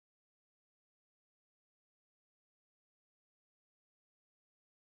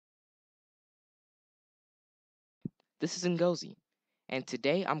This is Ngozi, and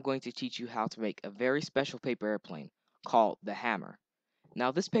today I'm going to teach you how to make a very special paper airplane called the Hammer.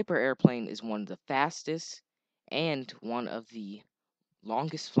 Now, this paper airplane is one of the fastest and one of the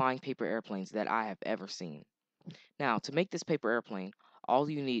longest flying paper airplanes that I have ever seen. Now, to make this paper airplane, all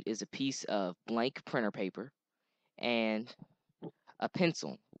you need is a piece of blank printer paper and a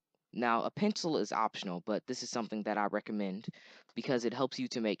pencil. Now, a pencil is optional, but this is something that I recommend because it helps you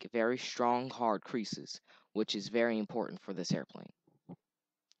to make very strong, hard creases, which is very important for this airplane.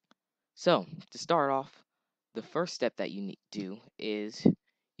 So, to start off, the first step that you need to do is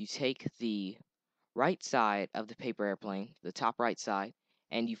you take the right side of the paper airplane, the top right side,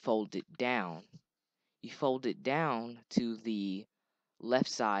 and you fold it down. You fold it down to the left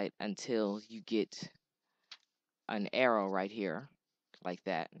side until you get an arrow right here, like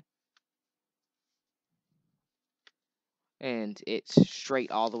that. And it's straight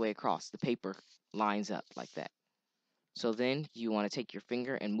all the way across. The paper lines up like that. So then you want to take your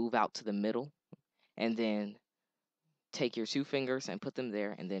finger and move out to the middle, and then take your two fingers and put them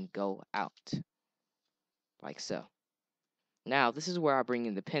there, and then go out like so. Now, this is where I bring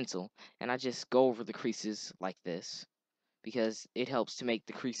in the pencil, and I just go over the creases like this because it helps to make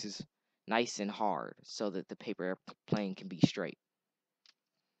the creases nice and hard so that the paper airplane can be straight.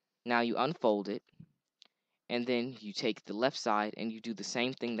 Now you unfold it, and then you take the left side and you do the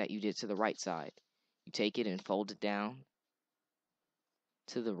same thing that you did to the right side. You take it and fold it down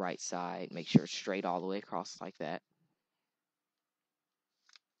to the right side. Make sure it's straight all the way across like that.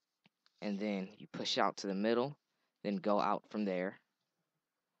 And then you push out to the middle, then go out from there.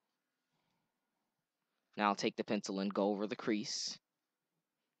 Now I'll take the pencil and go over the crease.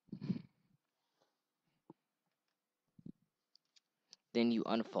 Then you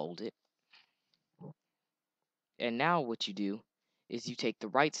unfold it. And now what you do is you take the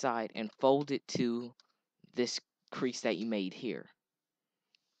right side and fold it to this crease that you made here.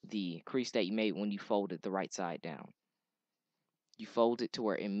 The crease that you made when you folded the right side down. You fold it to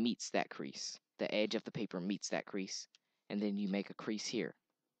where it meets that crease. The edge of the paper meets that crease. And then you make a crease here.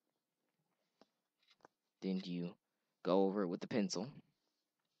 Then you go over it with the pencil.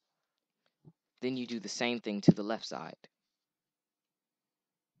 Then you do the same thing to the left side.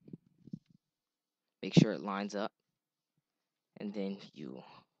 Make sure it lines up. And then you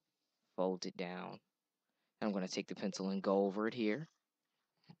fold it down. I'm going to take the pencil and go over it here.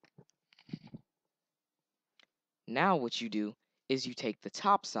 Now what you do is you take the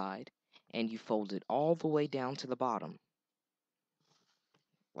top side and you fold it all the way down to the bottom.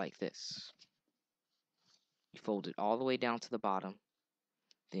 Like this. You fold it all the way down to the bottom.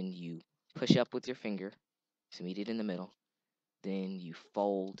 Then you push up with your finger to meet it in the middle. Then you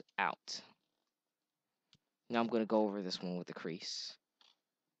fold out. Now I'm going to go over this one with a crease.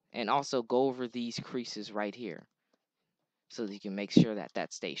 And also go over these creases right here so that you can make sure that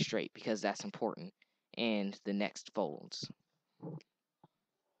that stays straight because that's important in the next folds.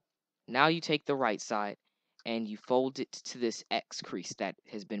 Now you take the right side and you fold it to this X crease that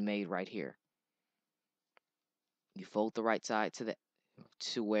has been made right here. You fold the right side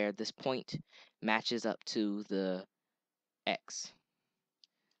to where this point matches up to the X.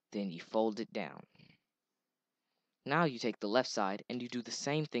 Then you fold it down. Now you take the left side and you do the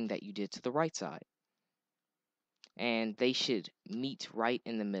same thing that you did to the right side. And they should meet right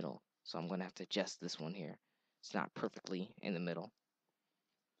in the middle. So I'm going to have to adjust this one here. It's not perfectly in the middle.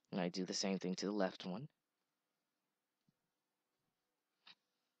 And I do the same thing to the left one.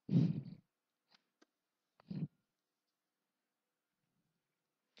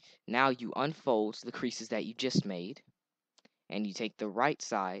 Now you unfold the creases that you just made. And you take the right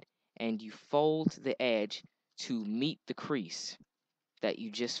side and you fold the edge to meet the crease that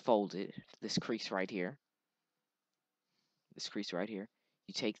you just folded. This crease right here. This crease right here.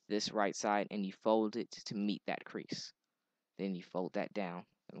 You take this right side and you fold it to meet that crease. Then you fold that down.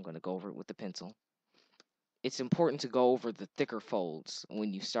 I'm going to go over it with the pencil. It's important to go over the thicker folds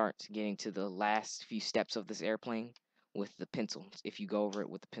when you start getting to the last few steps of this airplane with the pencil, if you go over it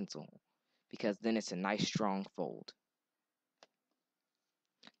with the pencil, because then it's a nice strong fold.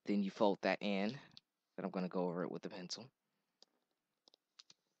 Then you fold that in, and I'm going to go over it with the pencil,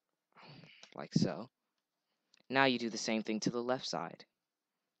 like so. Now you do the same thing to the left side.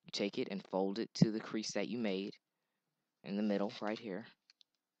 You take it and fold it to the crease that you made in the middle right here.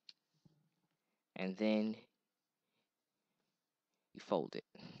 And then you fold it.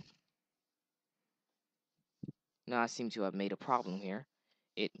 Now I seem to have made a problem here.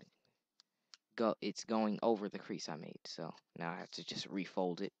 It's going over the crease I made. So now I have to just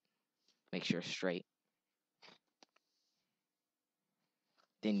refold it. Make sure it's straight.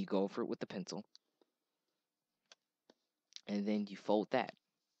 Then you go over it with the pencil. and then you fold that.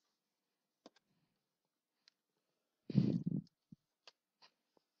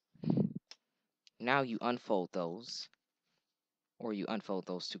 Now you unfold those, or you unfold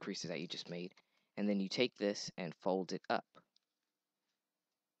those two creases that you just made, and then you take this and fold it up.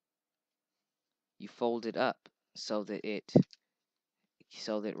 You fold it up so that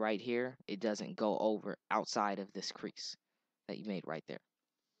right here it doesn't go over outside of this crease that you made right there.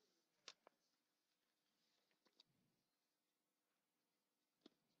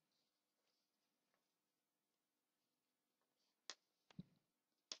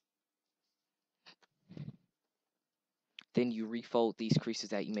 Then you refold these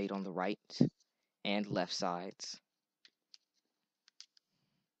creases that you made on the right and left sides.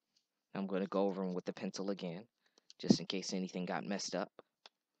 I'm going to go over them with the pencil again, just in case anything got messed up.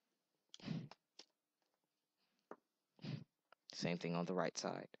 Same thing on the right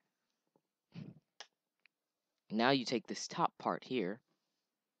side. Now you take this top part here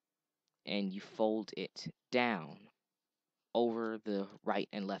and you fold it down over the right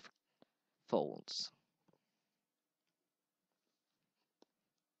and left folds.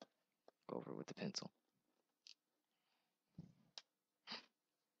 Go over with the pencil.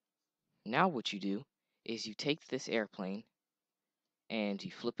 Now what you do is you take this airplane and you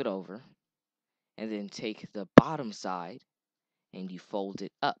flip it over, and then take the bottom side and you fold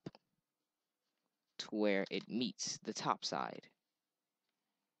it up to where it meets the top side.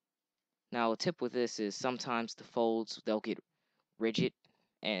 Now a tip with this is sometimes the folds, they'll get rigid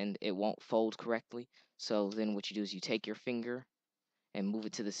and it won't fold correctly. So then what you do is you take your finger and move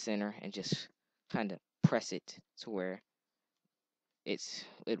it to the center and just kind of press it to where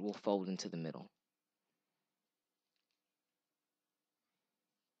it will fold into the middle.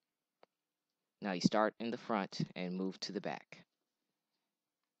 Now you start in the front and move to the back.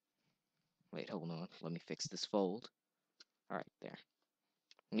 Wait, hold on. Let me fix this fold. All right, there.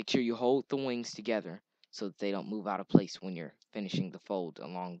 Make sure you hold the wings together so that they don't move out of place when you're finishing the fold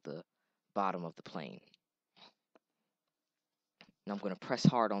along the bottom of the plane. Now I'm going to press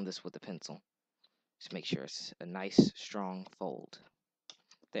hard on this with the pencil. Just make sure it's a nice, strong fold.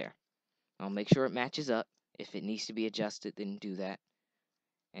 There. I'll make sure it matches up. If it needs to be adjusted, then do that.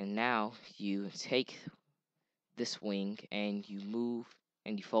 And now you take this wing and you move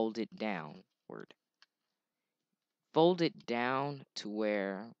and you fold it downward. Fold it down to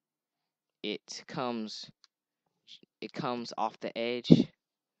where it comes off the edge.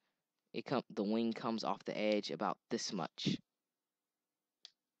 The wing comes off the edge about this much.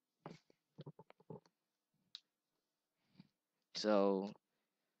 So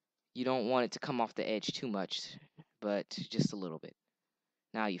you don't want it to come off the edge too much, but just a little bit.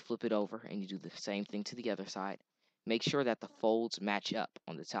 Now you flip it over and you do the same thing to the other side. Make sure that the folds match up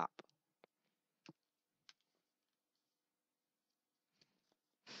on the top.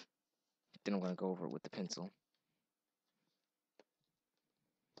 Then I'm going to go over it with the pencil.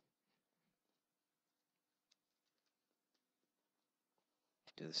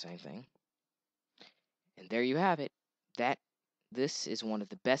 Do the same thing. And there you have it. This is one of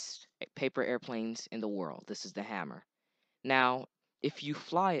the best paper airplanes in the world. This is the Hammer. Now, if you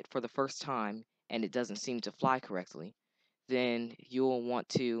fly it for the first time and it doesn't seem to fly correctly, then you'll want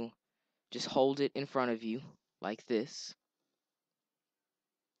to just hold it in front of you like this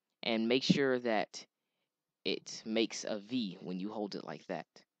and make sure that it makes a V when you hold it like that.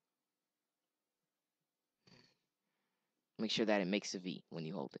 Make sure that it makes a V when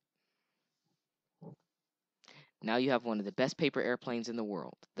you hold it. Now you have one of the best paper airplanes in the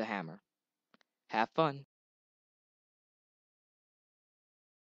world, the Hammer. Have fun.